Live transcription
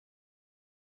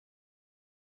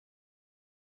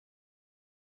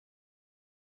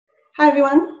Hi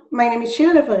everyone, my name is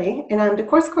Shiri Lev-Ari and I'm the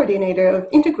course coordinator of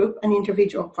Intergroup and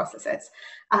Interpersonal Processes.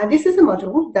 This is a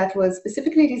module that was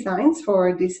specifically designed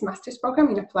for this master's program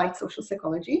in applied social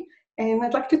psychology, and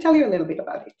I'd like to tell you a little bit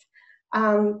about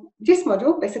it. This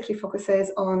module basically focuses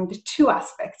on the two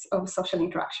aspects of social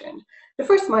interaction. The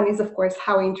first one is, of course,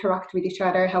 how we interact with each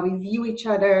other, how we view each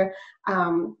other,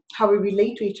 how we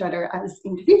relate to each other as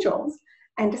individuals.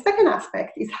 And the second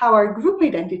aspect is how our group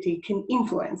identity can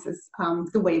influence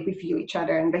the way we view each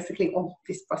other and basically all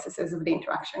these processes of the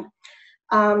interaction.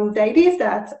 The idea is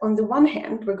that on the one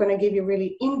hand, we're going to give you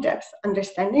really in-depth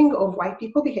understanding of why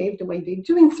people behave the way they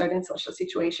do in certain social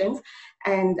situations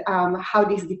and how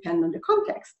these depend on the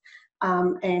context.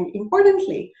 And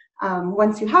importantly,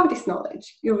 once you have this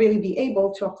knowledge, you'll really be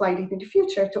able to apply it in the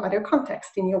future to other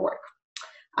contexts in your work.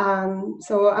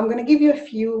 So I'm going to give you a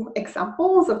few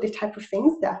examples of the type of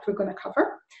things that we're going to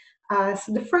cover.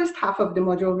 So the first half of the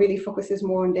module really focuses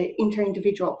more on the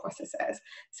inter-individual processes.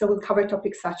 So we'll cover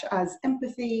topics such as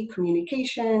empathy,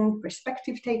 communication,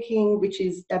 perspective taking, which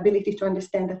is the ability to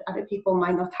understand that other people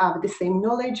might not have the same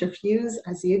knowledge or views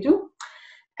as you do.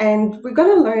 And we're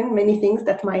going to learn many things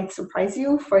that might surprise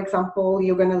you. For example,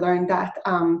 you're going to learn that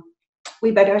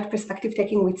we're better at perspective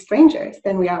taking with strangers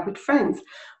than we are with friends,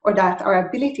 or that our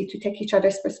ability to take each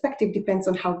other's perspective depends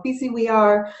on how busy we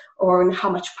are or on how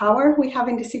much power we have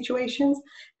in the situations.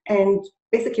 And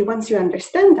basically, once you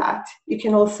understand that, you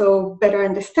can also better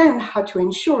understand how to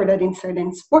ensure that in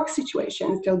certain work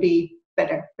situations, there'll be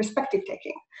better perspective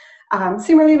taking.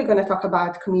 Similarly, we're going to talk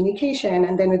about communication,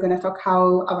 and then we're going to talk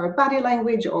how our body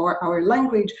language or our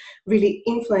language really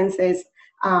influences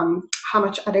how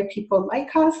much other people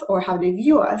like us or how they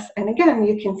view us. And again,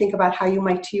 you can think about how you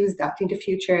might use that in the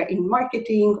future in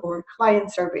marketing or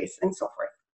client service and so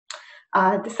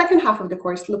forth. The second half of the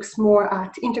course looks more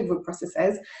at intergroup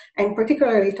processes, and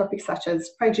particularly topics such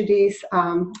as prejudice,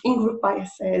 in-group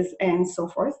biases, and so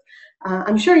forth.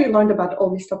 I'm sure you learned about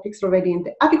all these topics already in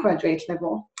the undergraduate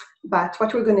level, but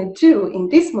what we're going to do in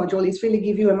this module is really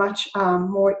give you a much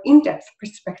more in-depth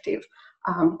perspective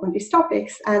on these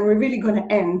topics, and we're really going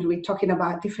to end with talking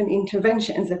about different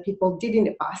interventions that people did in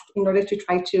the past in order to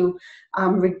try to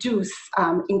reduce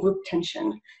in-group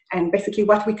tension, and basically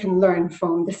what we can learn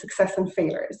from the success and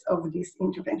failures of these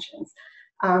interventions.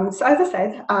 So as I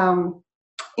said,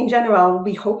 in general,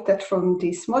 we hope that from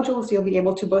these modules, you'll be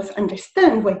able to both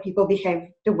understand why people behave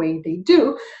the way they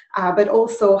do, but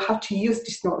also how to use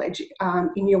this knowledge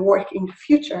in your work in the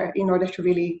future in order to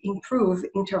really improve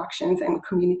interactions and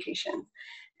communication.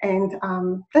 And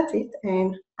that's it.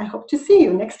 And I hope to see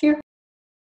you next year.